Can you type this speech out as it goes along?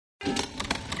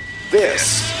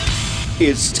This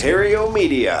is Stereo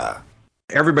Media.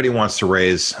 Everybody wants to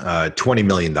raise $20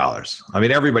 million. I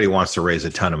mean, everybody wants to raise a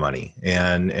ton of money,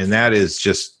 and that is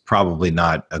just probably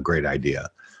not a great idea.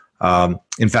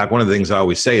 In fact, one of the things I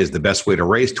always say is the best way to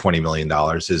raise $20 million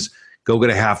is go get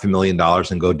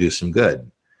 $500,000 and go do some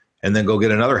good. And then go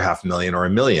get another $500,000 or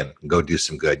 $1 million and go do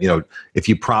some good. You know, if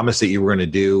you promised that you were going to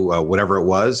do whatever it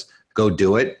was, go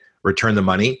do it, return the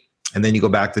money, and then you go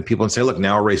back to the people and say, look,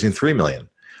 now we're raising $3 million.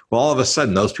 Well, all of a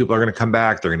sudden, those people are going to come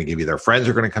back. They're going to give you their friends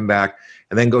are going to come back,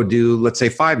 and then go do, let's say,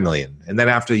 $5 million. And then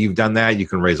after you've done that, you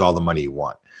can raise all the money you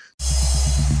want.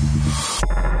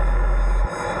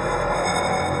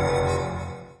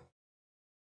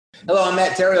 Hello, I'm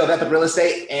Matt Terrio of Epic Real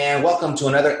Estate, and welcome to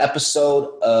another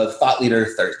episode of Thought Leader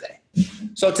Thursday.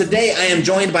 So today I am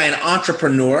joined by an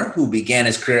entrepreneur who began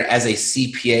his career as a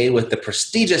CPA with the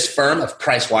prestigious firm of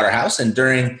Pricewaterhouse, and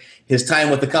during his time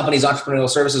with the company's entrepreneurial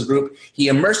services group, he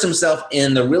immersed himself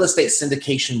in the real estate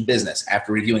syndication business.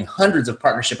 After reviewing hundreds of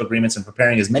partnership agreements and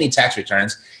preparing as many tax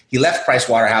returns, he left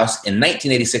Pricewaterhouse in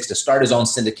 1986 to start his own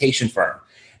syndication firm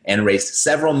and raised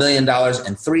several $1 million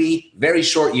in 3 very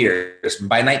short years.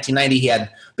 By 1990, he had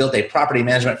built a property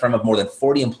management firm of more than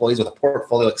 40 employees with a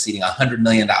portfolio exceeding $100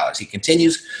 million. He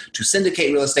continues to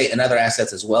syndicate real estate and other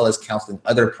assets, as well as counseling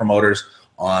other promoters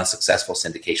on successful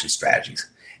syndication strategies.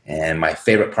 And my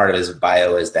favorite part of his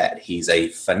bio is that he's a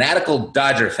fanatical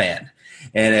Dodger fan.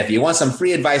 And if you want some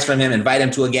free advice from him, invite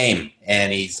him to a game.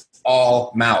 And he's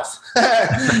all mouth.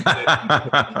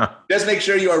 Just make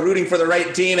sure you are rooting for the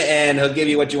right team and he'll give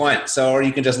you what you want. So, or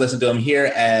you can just listen to him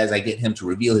here as I get him to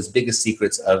reveal his biggest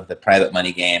secrets of the private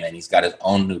money game. And he's got his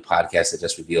own new podcast that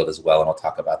just revealed as well. And we'll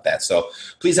talk about that. So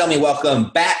please help me welcome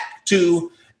back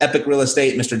to Epic Real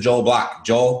Estate, Mr. Joel Block.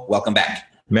 Joel, welcome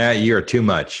back. Matt, you're too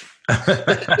much.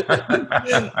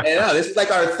 I know, this is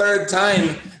like our third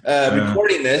time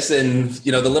recording this, and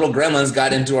you know the little gremlins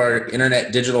got into our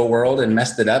internet digital world and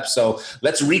messed it up. So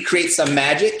let's recreate some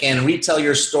magic and retell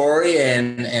your story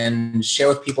and share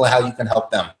with people how you can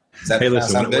help them. Does that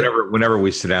sound good? Whenever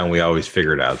we sit down, we always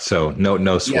figure it out. So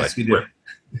no sweat. Yes, we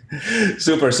do.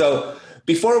 Super. So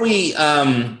before we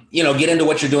get into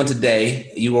what you're doing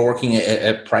today, you were working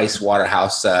at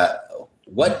Pricewaterhouse.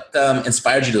 What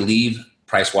inspired you to leave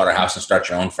Pricewaterhouse and start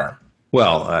your own firm?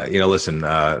 Well, listen,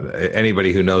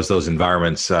 anybody who knows those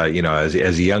environments, as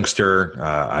a youngster,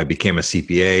 I became a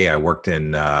CPA. I worked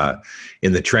in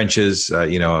the trenches.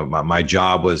 My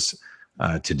job was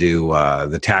to do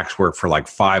the tax work for like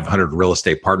 500 real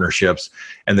estate partnerships.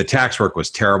 And the tax work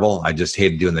was terrible. I just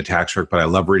hated doing the tax work, but I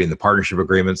love reading the partnership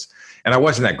agreements. And I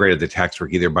wasn't that great at the tax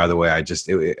work either, by the way. I just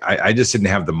didn't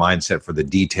have the mindset for the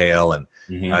detail and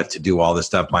to do all this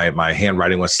stuff. My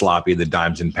handwriting was sloppy. The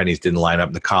dimes and pennies didn't line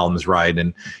up the columns right.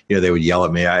 And, they would yell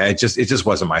at me. It just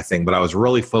wasn't my thing. But I was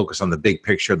really focused on the big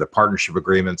picture, the partnership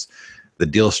agreements, the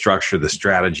deal structure, the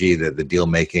strategy, the deal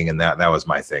making. And that was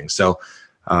my thing. So,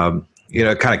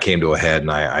 it kind of came to a head.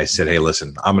 And I said, hey,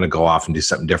 listen, I'm going to go off and do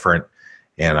something different.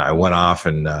 And I went off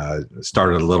and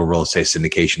started a little real estate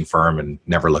syndication firm and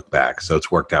never looked back. So it's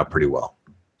worked out pretty well.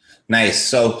 Nice.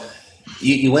 So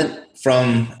you went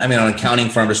from, an accounting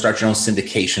firm to start your own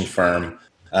syndication firm.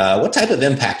 What type of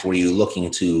impact were you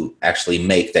looking to actually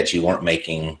make that you weren't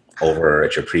making over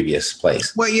at your previous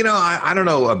place? Well, I don't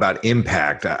know about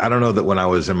impact. I don't know that when I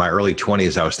was in my early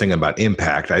 20s, I was thinking about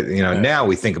impact. Now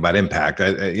we think about impact.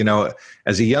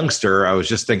 As a youngster, I was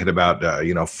just thinking about,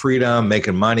 freedom,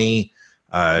 making money,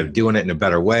 doing it in a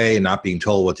better way, not being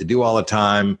told what to do all the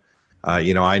time.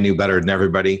 I knew better than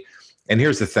everybody. And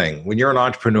here's the thing. When you're an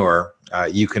entrepreneur,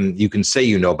 you can say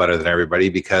you know better than everybody,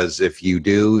 because if you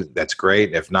do, that's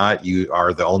great. If not, you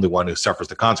are the only one who suffers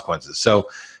the consequences. So,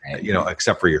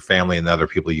 except for your family and the other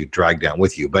people you drag down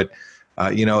with you. But,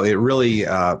 it really,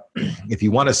 if you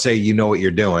want to say you know what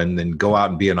you're doing, then go out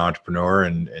and be an entrepreneur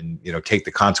and take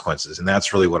the consequences. And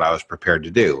that's really what I was prepared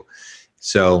to do.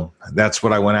 So that's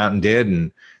what I went out and did.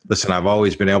 And listen, I've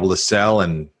always been able to sell,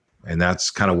 and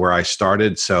that's kind of where I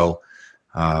started. So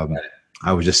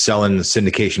I was just selling the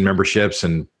syndication memberships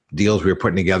and deals we were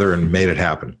putting together and made it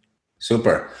happen.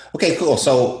 Super. Okay, cool.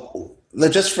 So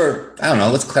let's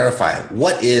clarify.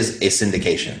 What is a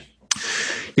syndication?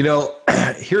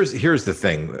 Here's the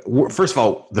thing. First of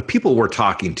all, the people we're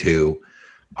talking to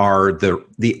are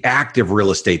the active real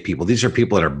estate people. These are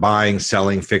people that are buying,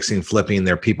 selling, fixing, flipping.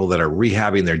 They're people that are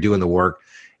rehabbing. They're doing the work,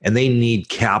 and they need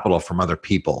capital from other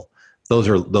people. Those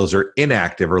are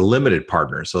inactive or limited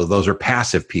partners. So those are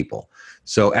passive people.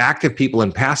 So active people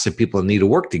and passive people need to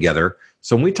work together.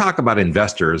 So when we talk about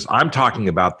investors, I'm talking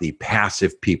about the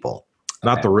passive people,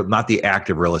 not the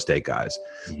active real estate guys.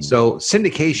 Mm-hmm. So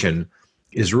syndication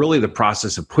is really the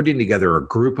process of putting together a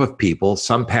group of people,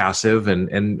 some passive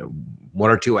and one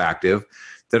or two active,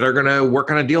 that are going to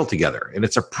work on a deal together. And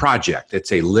it's a project.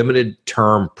 It's a limited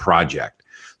term project.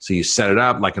 So you set it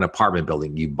up like an apartment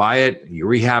building. You buy it, you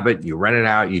rehab it, you rent it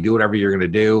out, you do whatever you're going to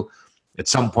do. At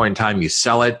some point in time, you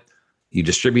sell it, you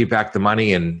distribute back the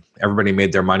money, and everybody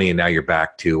made their money, and now you're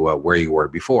back to where you were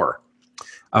before.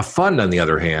 A fund, on the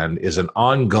other hand, is an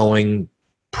ongoing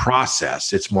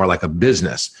process. It's more like a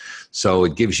business. So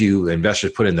it gives you,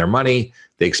 investors put in their money,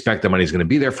 they expect the money is going to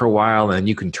be there for a while, and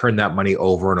you can turn that money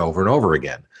over and over and over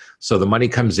again. So the money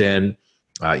comes in,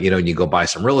 and you go buy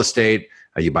some real estate,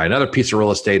 you buy another piece of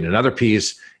real estate and another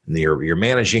piece, and you're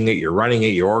managing it, you're running it,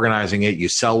 you're organizing it, you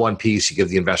sell one piece, you give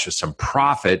the investors some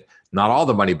profit, not all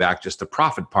the money back, just the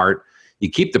profit part. You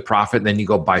keep the profit, and then you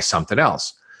go buy something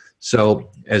else. So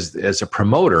as a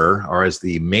promoter or as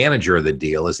the manager of the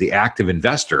deal, as the active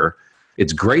investor,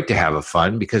 it's great to have a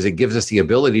fund because it gives us the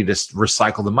ability to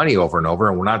recycle the money over and over,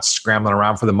 and we're not scrambling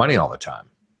around for the money all the time.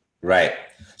 Right.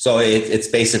 So it's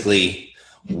basically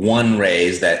one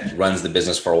raise that runs the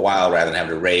business for a while rather than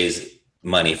having to raise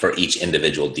money for each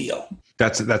individual deal.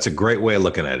 That's a great way of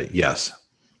looking at it. Yes.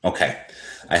 Okay.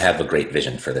 I have a great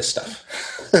vision for this stuff.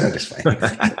 Just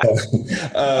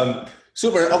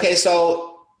super. Okay.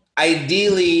 So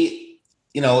ideally,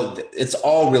 it's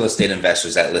all real estate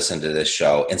investors that listen to this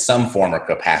show in some form or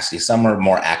capacity. Some are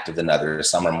more active than others.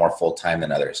 Some are more full-time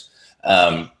than others.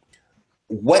 At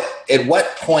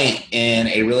what point in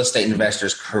a real estate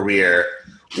investor's career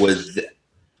would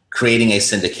creating a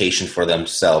syndication for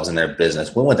themselves and their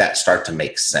business, when would that start to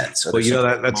make sense? Well,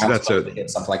 that's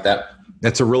something like that.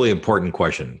 That's a really important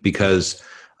question because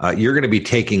you're going to be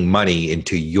taking money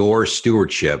into your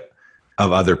stewardship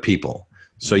of other people.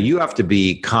 So you have to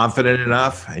be confident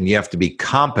enough and you have to be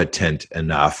competent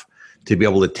enough to be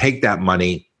able to take that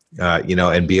money,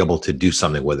 and be able to do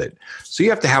something with it. So you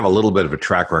have to have a little bit of a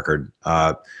track record.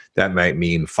 That might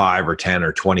mean 5 or 10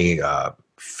 or 20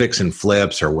 fix and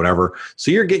flips or whatever.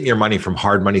 So you're getting your money from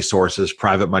hard money sources,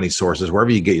 private money sources, wherever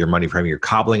you get your money from, you're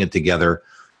cobbling it together.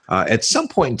 At some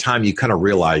point in time, you kind of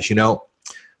realize,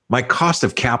 my cost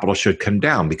of capital should come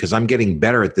down because I'm getting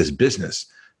better at this business.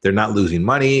 They're not losing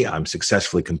money. I'm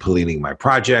successfully completing my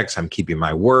projects. I'm keeping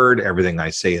my word. Everything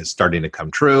I say is starting to come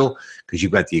true because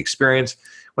you've got the experience.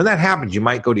 When that happens, you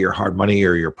might go to your hard money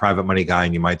or your private money guy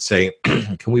and you might say,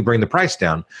 can we bring the price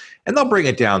down? And they'll bring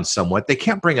it down somewhat. They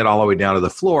can't bring it all the way down to the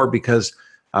floor because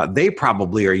they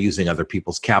probably are using other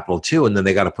people's capital too. And then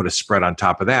they got to put a spread on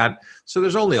top of that. So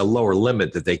there's only a lower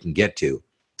limit that they can get to.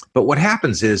 But what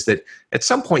happens is that at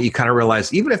some point you kind of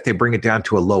realize even if they bring it down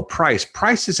to a low price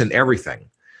isn't everything.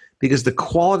 Because the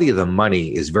quality of the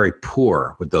money is very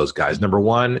poor with those guys. Number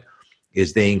one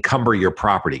is they encumber your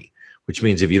property, which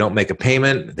means if you don't make a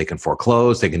payment, they can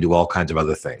foreclose, they can do all kinds of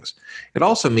other things. It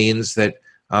also means that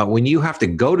when you have to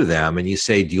go to them and you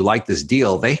say, do you like this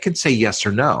deal? They can say yes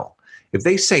or no. If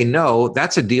they say no,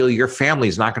 that's a deal your family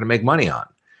is not going to make money on.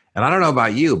 And I don't know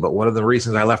about you, but one of the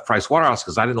reasons I left Pricewaterhouse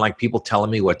because I didn't like people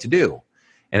telling me what to do.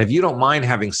 And if you don't mind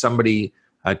having somebody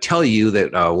tell you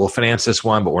that we'll finance this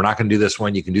one, but we're not going to do this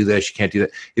one. You can do this. You can't do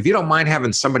that. If you don't mind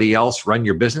having somebody else run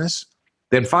your business,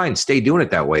 then fine, stay doing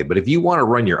it that way. But if you want to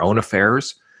run your own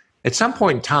affairs, at some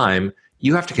point in time,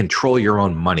 you have to control your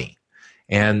own money.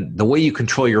 And the way you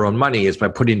control your own money is by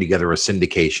putting together a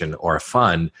syndication or a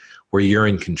fund where you're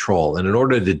in control. And in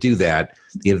order to do that,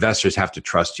 the investors have to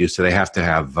trust you. So they have to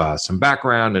have some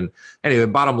background. And anyway,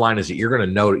 bottom line is that you're going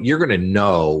to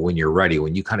know when you're ready,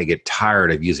 when you kind of get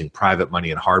tired of using private money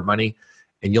and hard money,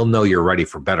 and you'll know you're ready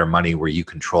for better money where you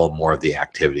control more of the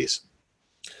activities.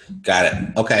 Got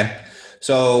it. Okay.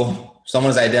 So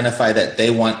someone's identified that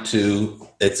they want to,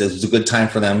 it's a good time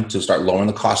for them to start lowering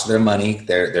the cost of their money.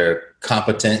 They're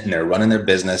competent and they're running their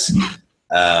business.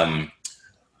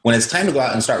 When it's time to go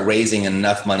out and start raising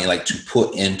enough money, like to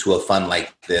put into a fund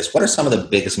like this, what are some of the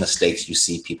biggest mistakes you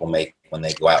see people make when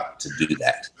they go out to do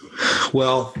that?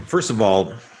 Well, first of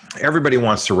all, everybody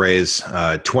wants to raise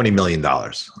 $20 million.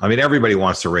 I mean, everybody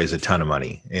wants to raise a ton of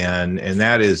money. And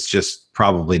that is just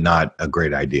probably not a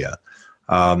great idea.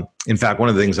 In fact, one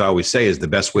of the things I always say is the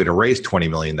best way to raise $20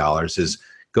 million is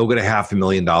go get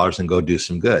 $500,000 and go do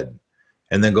some good.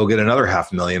 And then go get another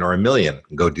 $500,000 or $1 million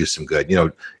and go do some good.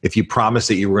 If you promised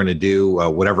that you were going to do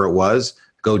whatever it was,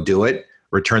 go do it,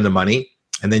 return the money.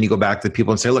 And then you go back to the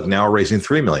people and say, look, now we're raising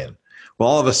 $3 million. Well,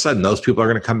 all of a sudden, those people are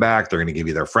going to come back. They're going to give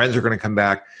you their friends are going to come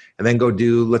back and then go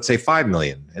do, let's say, $5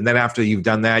 million. And then after you've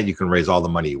done that, you can raise all the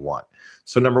money you want.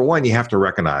 So number one, you have to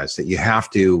recognize that you have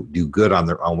to do good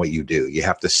on what you do. You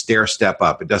have to step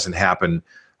up. It doesn't happen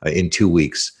in 2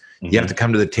 weeks. Mm-hmm. You have to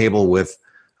come to the table with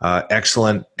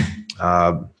excellent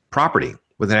property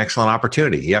with an excellent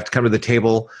opportunity. You have to come to the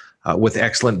table with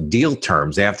excellent deal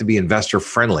terms. They have to be investor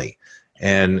friendly.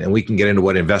 And we can get into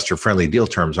what investor friendly deal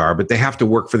terms are, but they have to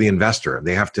work for the investor.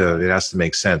 It has to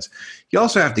make sense. You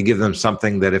also have to give them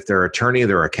something that if their attorney,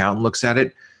 their accountant looks at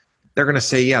it, they're going to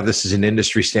say, yeah, this is an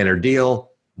industry standard deal.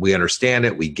 We understand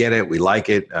it. We get it. We like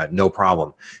it. No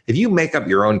problem. If you make up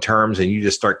your own terms and you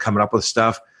just start coming up with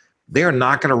stuff, they are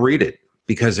not going to read it,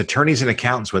 because attorneys and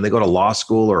accountants, when they go to law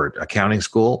school or accounting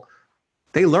school,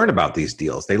 they learn about these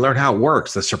deals. They learn how it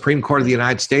works. The Supreme Court of the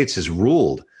United States has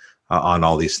ruled on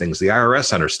all these things. The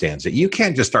IRS understands it. You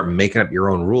can't just start making up your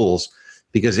own rules,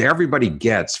 because everybody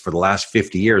gets for the last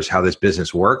 50 years how this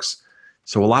business works.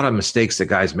 So a lot of mistakes that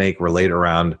guys make relate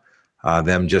around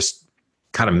them just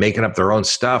kind of making up their own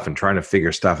stuff and trying to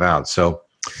figure stuff out. So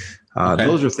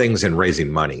those are things in raising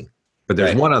money. But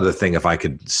there's one other thing, if I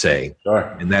could say,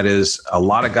 and that is a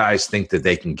lot of guys think that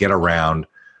they can get around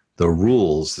the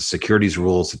rules, the securities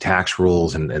rules, the tax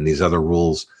rules, and these other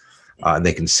rules. And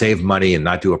they can save money and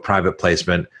not do a private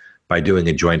placement by doing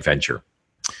a joint venture.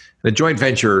 And a joint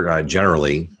venture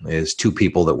generally is two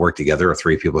people that work together, or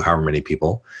three people, however many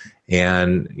people.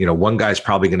 And one guy's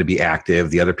probably going to be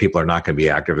active. The other people are not going to be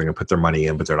active. They're going to put their money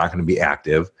in, but they're not going to be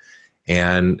active.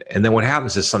 And then what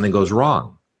happens is something goes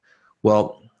wrong.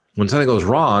 Well, when something goes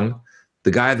wrong,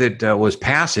 the guy that was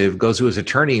passive goes to his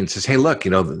attorney and says, hey, look,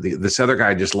 this other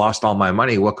guy just lost all my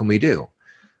money. What can we do?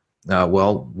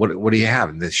 Well, what do you have?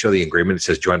 And they show the agreement. It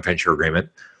says joint venture agreement.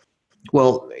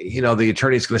 Well, the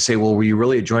attorney's going to say, well, were you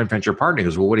really a joint venture partner? He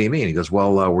goes, well, what do you mean? He goes,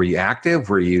 well, were you active?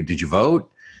 Did you vote?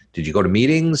 Did you go to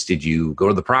meetings? Did you go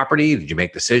to the property? Did you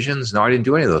make decisions? No, I didn't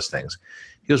do any of those things.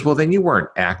 He goes, well, then you weren't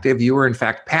active. You were in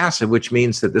fact passive, which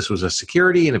means that this was a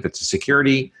security. And if it's a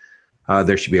security,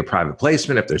 there should be a private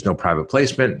placement. If there's no private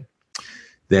placement,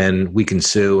 then we can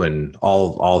sue and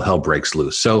all hell breaks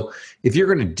loose. So if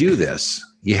you're going to do this,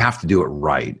 you have to do it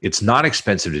right. It's not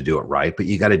expensive to do it right, but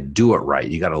you got to do it right.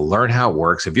 You got to learn how it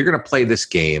works. If you're going to play this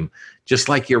game, just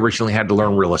like you originally had to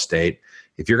learn real estate,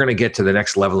 if you're going to get to the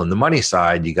next level in the money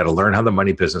side, you got to learn how the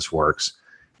money business works,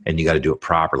 and you got to do it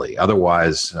properly.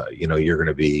 Otherwise, you're going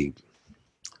to be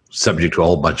subject to a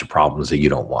whole bunch of problems that you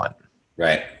don't want.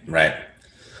 Right.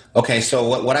 Okay,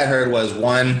 so what I heard was,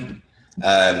 one,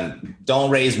 don't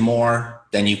raise more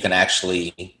than you can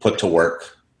actually put to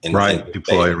work.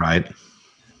 Deploy, right.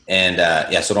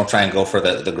 And so don't try and go for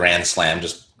the grand slam.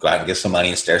 Just go out and get some money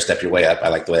and stair step your way up. I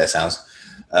like the way that sounds.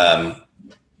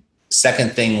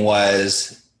 Second thing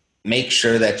was, make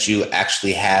sure that you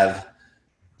actually have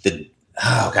there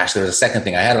was a second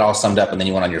thing. I had it all summed up, and then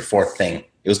you went on your fourth thing.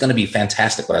 It was going to be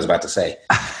fantastic what I was about to say.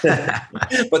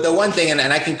 But the one thing, and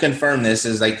I can confirm this,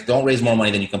 is don't raise more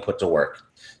money than you can put to work.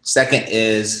 Second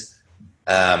is,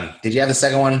 did you have the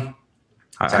second one?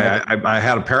 I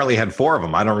apparently had four of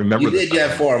them. I don't remember. You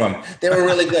have four of them. They were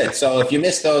really good. So if you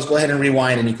missed those, go ahead and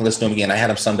rewind and you can listen to them again. I had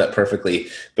them summed up perfectly.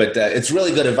 But it's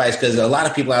really good advice, because a lot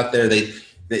of people out there,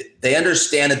 they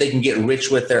understand that they can get rich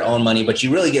with their own money, but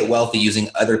you really get wealthy using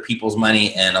other people's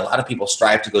money. And a lot of people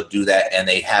strive to go do that. And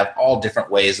they have all different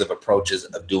ways of approaches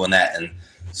of doing that. And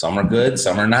some are good,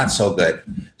 some are not so good.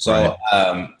 So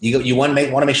you want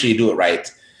to make sure you do it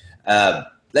right.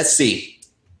 Let's see.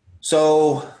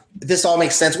 So this all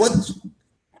makes sense.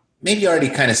 Maybe you already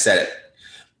kind of said it,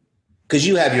 because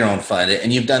you have your own fund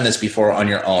and you've done this before on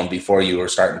your own before you were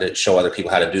starting to show other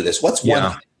people how to do this. What's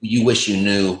one thing you wish you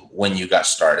knew when you got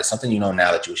started? Something you know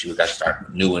now that you wish you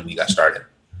knew when you got started?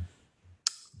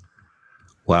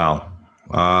 Wow.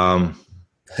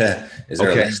 Is there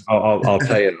a list? I'll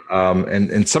tell you.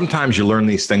 And sometimes you learn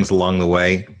these things along the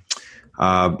way.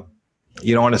 On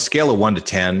a scale of 1 to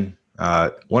 10,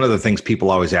 one of the things people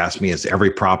always ask me is,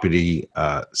 every property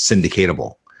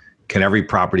syndicatable? Can every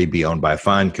property be owned by a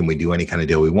fund? Can we do any kind of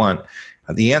deal we want?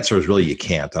 The answer is really you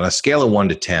can't. On a scale of 1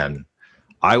 to 10,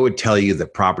 I would tell you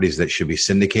that properties that should be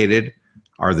syndicated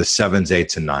are the 7s,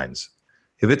 8s, and 9s.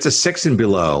 If it's a 6 and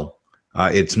below,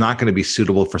 it's not going to be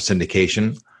suitable for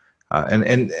syndication.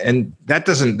 And that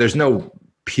there's no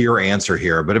pure answer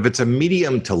here, but if it's a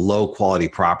medium to low quality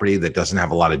property that doesn't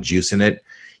have a lot of juice in it,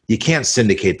 you can't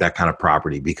syndicate that kind of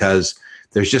property, because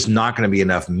there's just not going to be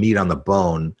enough meat on the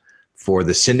bone for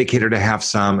the syndicator to have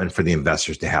some and for the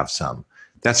investors to have some.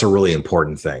 That's a really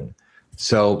important thing.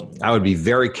 So I would be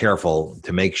very careful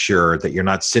to make sure that you're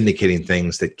not syndicating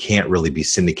things that can't really be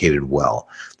syndicated well.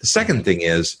 The second thing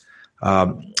is,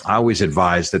 I always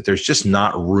advise that there's just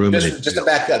not room. Just to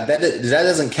back up, that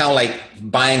doesn't count like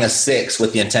buying a 6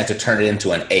 with the intent to turn it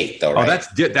into an 8, though, right?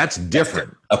 Oh, that's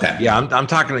different. Okay. Yeah, I'm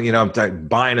talking.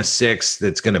 Buying a 6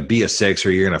 that's going to be a 6,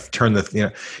 or you're going to turn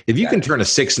if you can turn a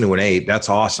 6 into an 8, that's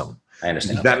awesome. I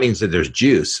understand. That means that there's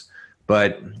juice.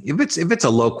 But if it's a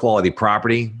low quality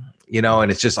property,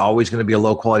 and it's just always going to be a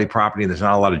low quality property and there's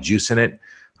not a lot of juice in it,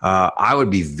 I would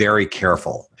be very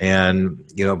careful. And,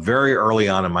 very early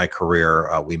on in my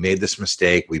career, we made this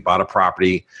mistake. We bought a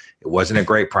property. It wasn't a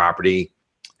great property.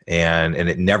 And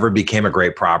it never became a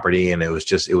great property. And it was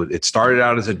just, it started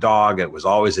out as a dog. It was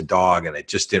always a dog, and it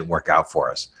just didn't work out for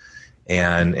us.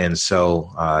 And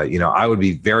so, I would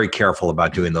be very careful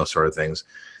about doing those sort of things.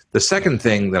 The second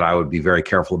thing that I would be very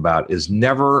careful about is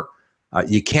never,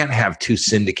 you can't have two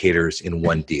syndicators in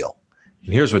one deal.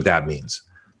 And here's what that means.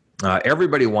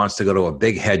 Everybody wants to go to a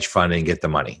big hedge fund and get the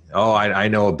money. Oh, I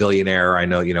know a billionaire. I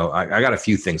know, I got a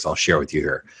few things I'll share with you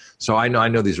here. So I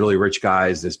know these really rich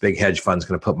guys. This big hedge fund's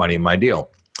going to put money in my deal.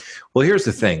 Well, here's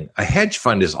the thing. A hedge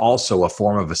fund is also a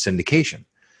form of a syndication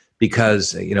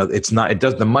because,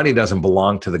 the money doesn't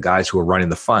belong to the guys who are running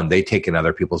the fund. They take in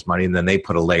other people's money and then they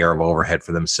put a layer of overhead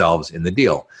for themselves in the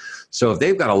deal. So if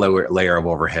they've got a layer of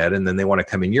overhead and then they want to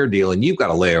come in your deal and you've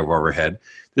got a layer of overhead,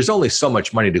 there's only so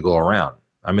much money to go around.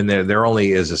 I mean, there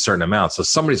only is a certain amount. So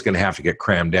somebody's going to have to get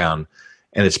crammed down,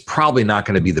 and it's probably not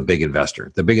going to be the big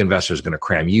investor. The big investor is going to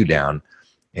cram you down,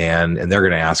 and they're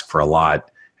going to ask for a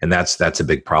lot, and that's a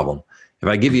big problem. If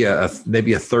I give you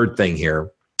maybe a third thing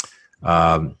here,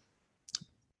 probably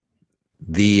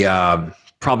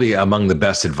among the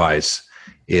best advice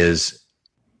is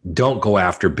don't go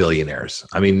after billionaires.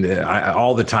 I mean,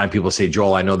 all the time people say,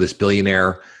 Joel, I know this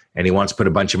billionaire, and he wants to put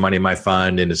a bunch of money in my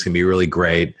fund, and it's going to be really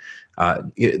great.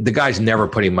 The guy's never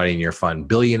putting money in your fund.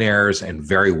 Billionaires and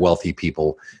very wealthy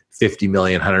people, $50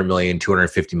 million, $100 million,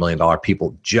 $250 million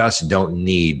people just don't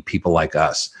need people like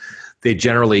us. They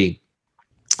generally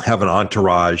have an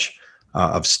entourage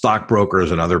of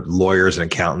stockbrokers and other lawyers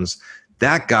and accountants.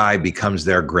 That guy becomes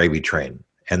their gravy train.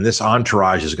 And this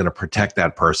entourage is going to protect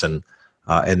that person.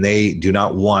 And they do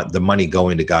not want the money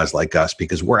going to guys like us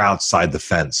because we're outside the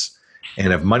fence.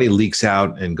 And if money leaks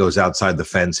out and goes outside the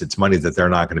fence, it's money that they're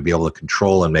not going to be able to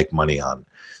control and make money on.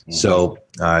 Mm-hmm. So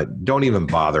don't even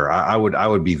bother. I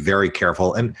would be very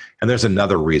careful. And there's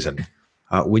another reason.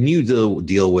 When you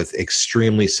deal with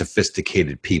extremely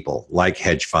sophisticated people like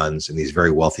hedge funds and these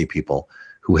very wealthy people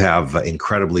who have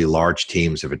incredibly large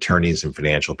teams of attorneys and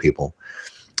financial people,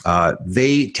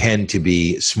 they tend to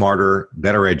be smarter,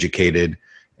 better educated,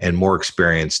 and more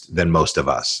experienced than most of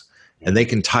us. And they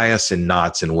can tie us in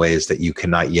knots in ways that you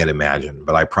cannot yet imagine,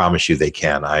 but I promise you they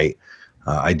can. I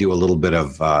do a little bit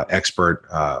of expert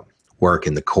work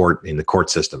in the court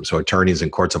system. So attorneys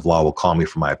and courts of law will call me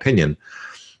for my opinion.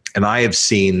 And I have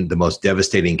seen the most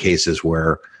devastating cases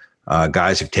where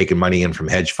guys have taken money in from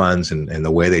hedge funds and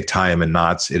the way they tie them in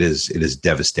knots, it is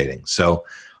devastating. So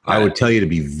I would tell you to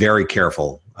be very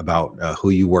careful about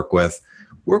who you work with.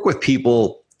 Work with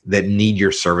people that need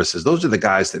your services. Those are the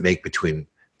guys that make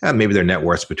maybe their net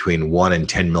worth's between $1 and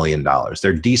 $10 million.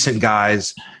 They're decent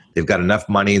guys. They've got enough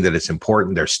money that it's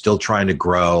important. They're still trying to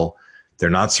grow. They're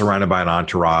not surrounded by an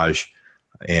entourage,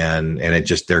 and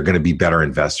they're going to be better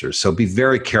investors. So be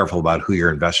very careful about who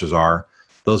your investors are.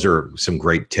 Those are some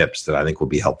great tips that I think will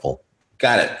be helpful.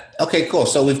 Got it. Okay, cool.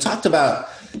 So we've talked about,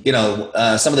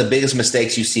 some of the biggest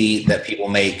mistakes you see that people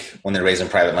make when they're raising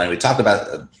private money. We talked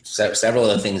about several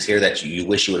of the things here that you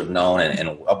wish you would have known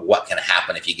and what can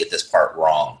happen if you get this part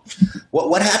wrong.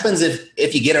 What happens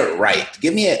if you get it right?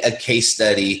 Give me a case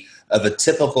study of a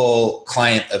typical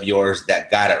client of yours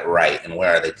that got it right, and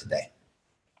where are they today?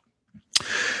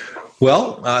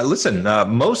 Well, listen,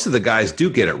 most of the guys do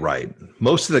get it right.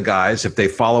 Most of the guys, if they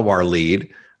follow our lead,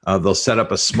 they'll set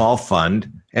up a small fund.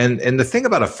 And the thing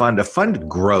about a fund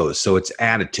grows, so it's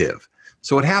additive.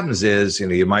 So what happens is,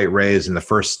 you might raise in the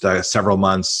first several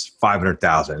months,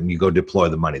 $500,000, and you go deploy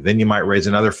the money. Then you might raise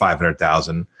another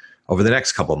 $500,000 over the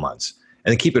next couple of months.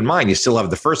 And keep in mind, you still have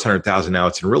the first $100,000 now.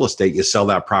 It's in real estate. You sell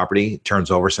that property, it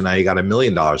turns over, so now you got $1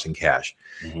 million in cash.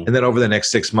 Mm-hmm. And then over the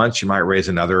next 6 months, you might raise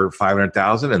another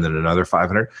 $500,000 and then another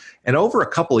 $500,000. And over a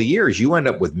couple of years, you end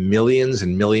up with millions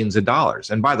and millions of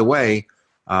dollars. And by the way,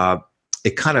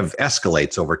 it kind of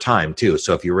escalates over time too.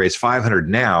 So if you raise 500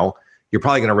 now, you're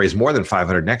probably going to raise more than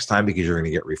 500 next time because you're going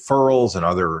to get referrals and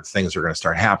other things are going to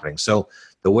start happening. So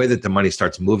the way that the money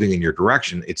starts moving in your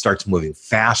direction, it starts moving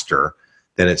faster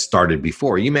than it started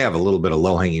before. You may have a little bit of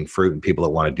low-hanging fruit and people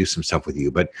that want to do some stuff with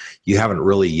you, but you haven't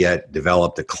really yet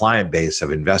developed a client base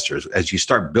of investors. As you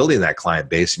start building that client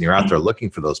base and you're out there looking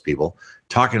for those people,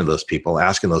 talking to those people,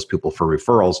 asking those people for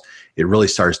referrals, it really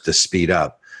starts to speed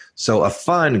up. So a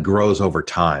fund grows over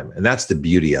time, and that's the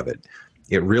beauty of it.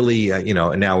 It really,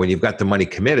 and now when you've got the money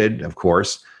committed, of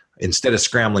course, instead of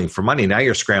scrambling for money, now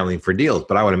you're scrambling for deals.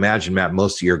 But I would imagine, Matt,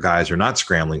 most of your guys are not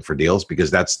scrambling for deals because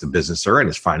that's the business they're in,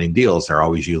 is finding deals. They're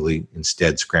always usually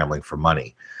instead scrambling for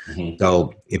money. Mm-hmm.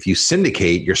 So if you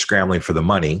syndicate, you're scrambling for the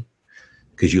money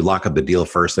because you lock up the deal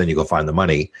first, then you go find the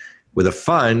money. With a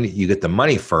fund, you get the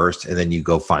money first, and then you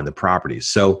go find the properties.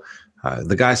 So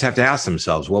the guys have to ask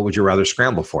themselves, what would you rather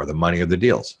scramble for, the money or the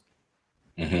deals?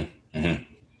 Mm-hmm. Mm-hmm.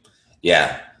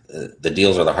 Yeah, the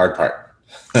deals are the hard part.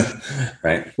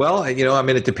 Right. Well,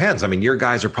 it depends. Your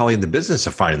guys are probably in the business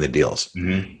of finding the deals,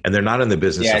 mm-hmm. and they're not in the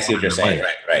business. Yeah, of I see what you're saying.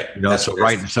 Right.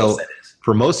 So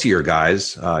for most of your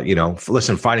guys,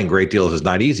 listen, finding great deals is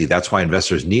not easy. That's why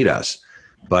investors need us.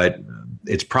 But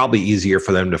it's probably easier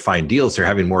for them to find deals. They're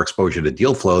having more exposure to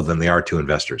deal flow than they are to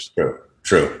investors.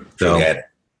 True.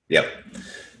 Yep.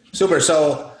 Super.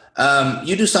 So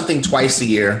you do something twice a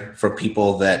year for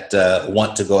people that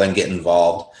want to go and get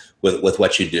involved with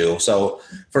what you do. So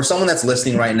for someone that's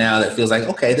listening right now that feels like,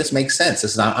 okay, this makes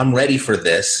sense. I'm ready for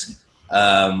this.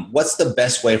 What's the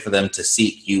best way for them to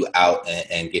seek you out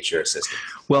and get your assistance?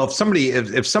 Well,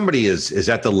 if somebody is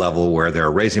at the level where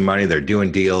they're raising money, they're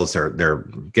doing deals, they're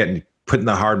putting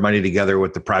the hard money together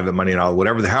with the private money and all,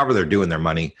 however they're doing their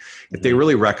money, if they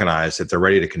really recognize that they're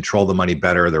ready to control the money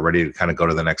better, they're ready to kind of go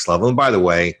to the next level. And by the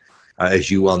way,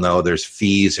 as you well know, there's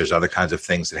fees, there's other kinds of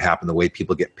things that happen, the way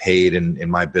people get paid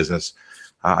in my business.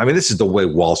 This is the way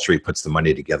Wall Street puts the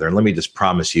money together. And let me just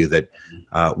promise you that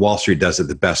Wall Street does it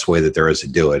the best way that there is to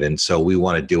do it. And so we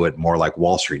want to do it more like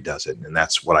Wall Street does it. And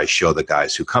that's what I show the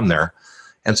guys who come there.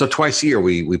 And so twice a year,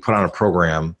 we put on a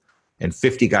program and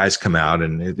 50 guys come out,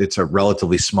 and it's a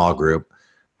relatively small group.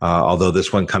 Although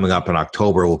this one coming up in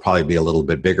October will probably be a little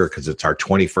bit bigger because it's our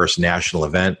 21st national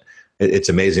event. It's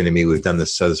amazing to me. We've done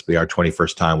this, so this will be our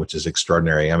 21st time, which is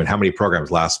extraordinary. How many programs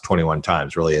last 21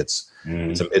 times? Really, it's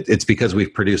because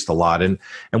we've produced a lot, and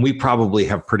we probably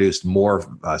have produced more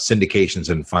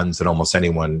syndications and funds than almost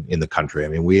anyone in the country.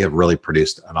 We have really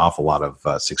produced an awful lot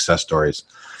of success stories.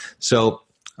 So,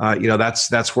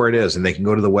 that's where it is, and they can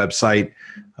go to the website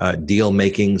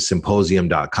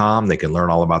dealmakingsymposium.com. They can learn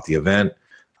all about the event.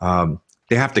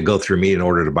 They have to go through me in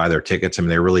order to buy their tickets.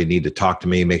 They really need to talk to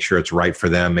me, make sure it's right for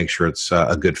them, make sure it's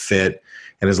a good fit.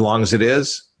 And as long as it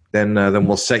is, then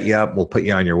we'll set you up, we'll put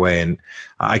you on your way. And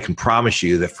I can promise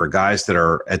you that for guys that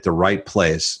are at the right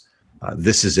place,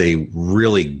 this is a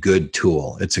really good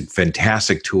tool. It's a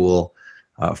fantastic tool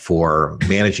for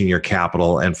managing your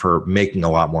capital and for making a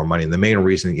lot more money. And the main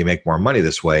reason that you make more money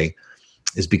this way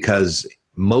is because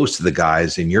most of the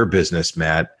guys in your business,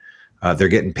 Matt, they're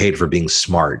getting paid for being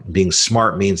smart. Being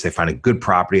smart means they find a good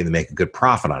property and they make a good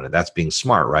profit on it. That's being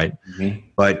smart, right? Mm-hmm.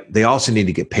 But they also need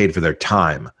to get paid for their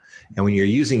time. And when you're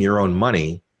using your own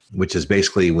money, which is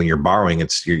basically when you're borrowing,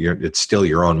 it's still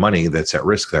your own money that's at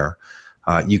risk there.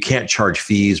 You can't charge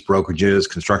fees, brokerages,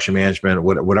 construction management,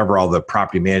 whatever all the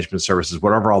property management services,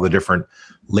 whatever all the different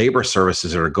labor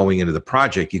services that are going into the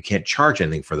project, you can't charge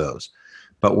anything for those.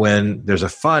 But when there's a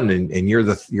fund and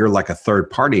you're like a third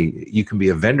party, you can be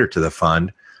a vendor to the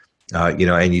fund,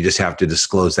 and you just have to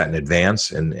disclose that in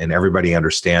advance. And everybody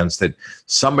understands that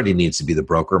somebody needs to be the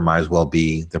broker, might as well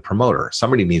be the promoter.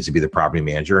 Somebody needs to be the property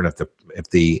manager. And if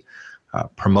the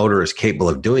promoter is capable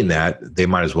of doing that, they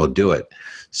might as well do it.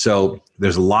 So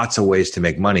there's lots of ways to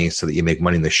make money so that you make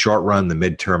money in the short run, the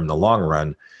midterm, and the long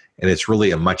run. And it's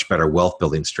really a much better wealth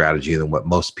building strategy than what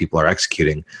most people are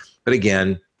executing. But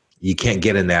again, you can't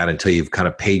get in that until you've kind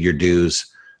of paid your dues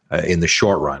in the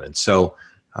short run. And so,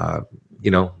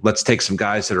 let's take some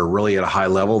guys that are really at a high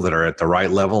level, that are at the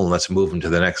right level, and let's move them to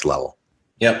the next level.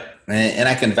 Yep. And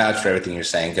I can vouch for everything you're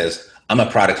saying because I'm a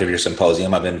product of your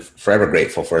symposium. I've been forever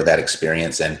grateful for that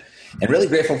experience and really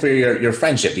grateful for your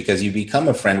friendship, because you become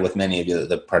a friend with many of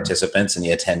the participants and the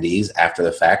attendees after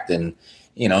the fact. And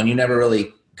you never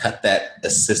really cut that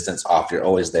assistance off. You're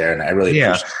always there, and I really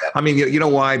appreciate that. You know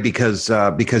why? Because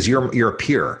you're a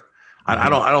peer. I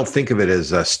don't think of it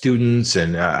as students,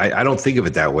 and I don't think of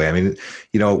it that way.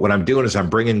 What I'm doing is I'm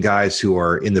bringing guys who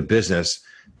are in the business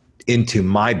into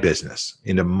my business,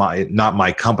 into not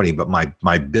my company, but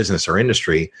my business or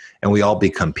industry, and we all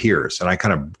become peers. And I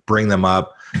kind of bring them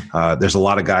up. There's a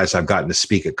lot of guys I've gotten to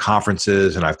speak at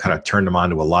conferences, and I've kind of turned them on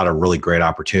to a lot of really great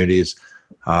opportunities.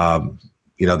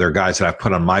 There are guys that I've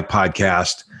put on my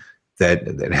podcast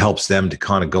that helps them to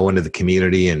kind of go into the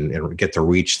community and get the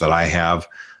reach that I have.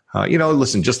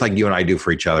 Listen, just like you and I do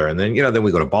for each other. And then, then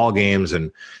we go to ball games,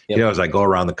 and, as I go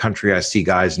around the country, I see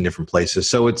guys in different places.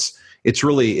 So it's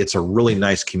a really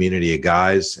nice community of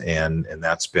guys, and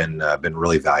that's been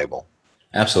really valuable.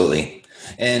 Absolutely.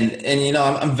 And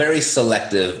I'm very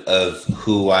selective of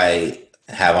who I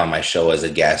have on my show as a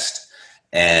guest.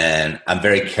 and I'm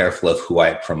very careful of who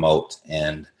I promote,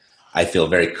 and I feel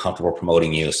very comfortable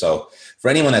promoting you. So for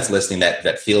anyone that's listening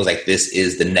that feels like this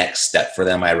is the next step for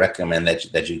them, I recommend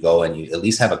that you go and you at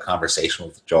least have a conversation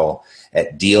with Joel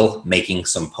at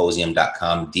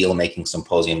dealmakingsymposium.com,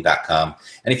 dealmakingsymposium.com.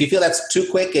 And if you feel that's too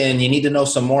quick and you need to know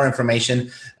some more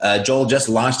information, Joel just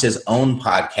launched his own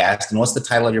podcast. And what's the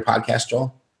title of your podcast,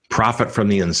 Joel? Profit from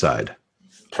the Inside.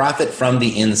 Profit from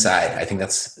the Inside. I think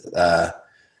that's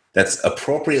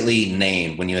appropriately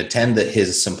named. When you attend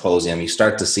his symposium, you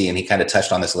start to see, and he kind of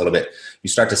touched on this a little bit, you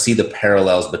start to see the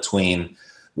parallels between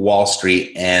Wall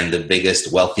Street and the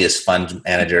biggest, wealthiest fund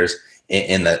managers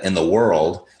in the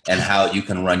world, and how you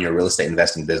can run your real estate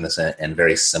investing business in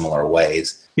very similar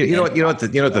ways. You know what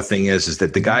the thing is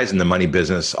that the guys in the money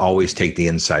business always take the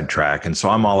inside track. And so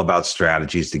I'm all about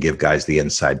strategies to give guys the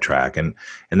inside track. And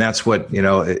that's what,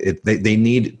 they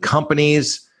need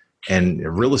companies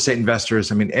and real estate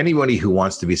investors. I mean, anybody who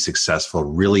wants to be successful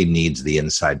really needs the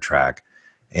inside track.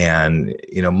 And,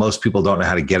 most people don't know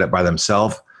how to get it by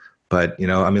themselves. But,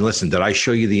 listen, did I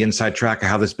show you the inside track of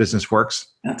how this business works?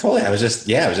 Yeah, totally. I was just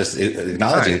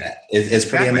acknowledging that. It's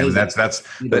pretty amazing.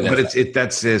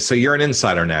 That's so you're an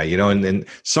insider now, and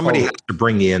somebody has to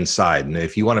bring you inside. And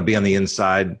if you want to be on the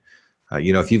inside,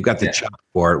 if you've got the chuck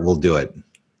for it, we'll do it.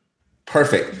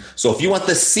 Perfect. So if you want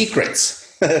the secrets,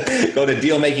 go to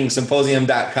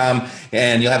dealmakingsymposium.com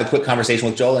and you'll have a quick conversation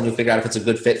with Joel and you'll figure out if it's a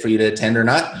good fit for you to attend or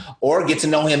not, or get to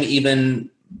know him even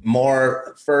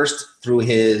more first through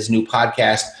his new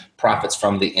podcast, Profits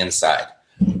from the Inside.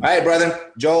 All right,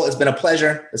 brother. Joel, it's been a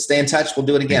pleasure. Let's stay in touch. We'll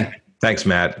do it again. Thanks,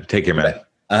 Matt. Take care, man.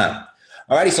 All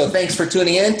righty. So thanks for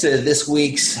tuning in to this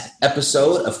week's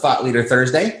episode of Thought Leader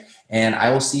Thursday. And I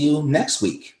will see you next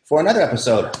week for another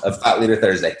episode of Thought Leader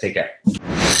Thursday. Take care.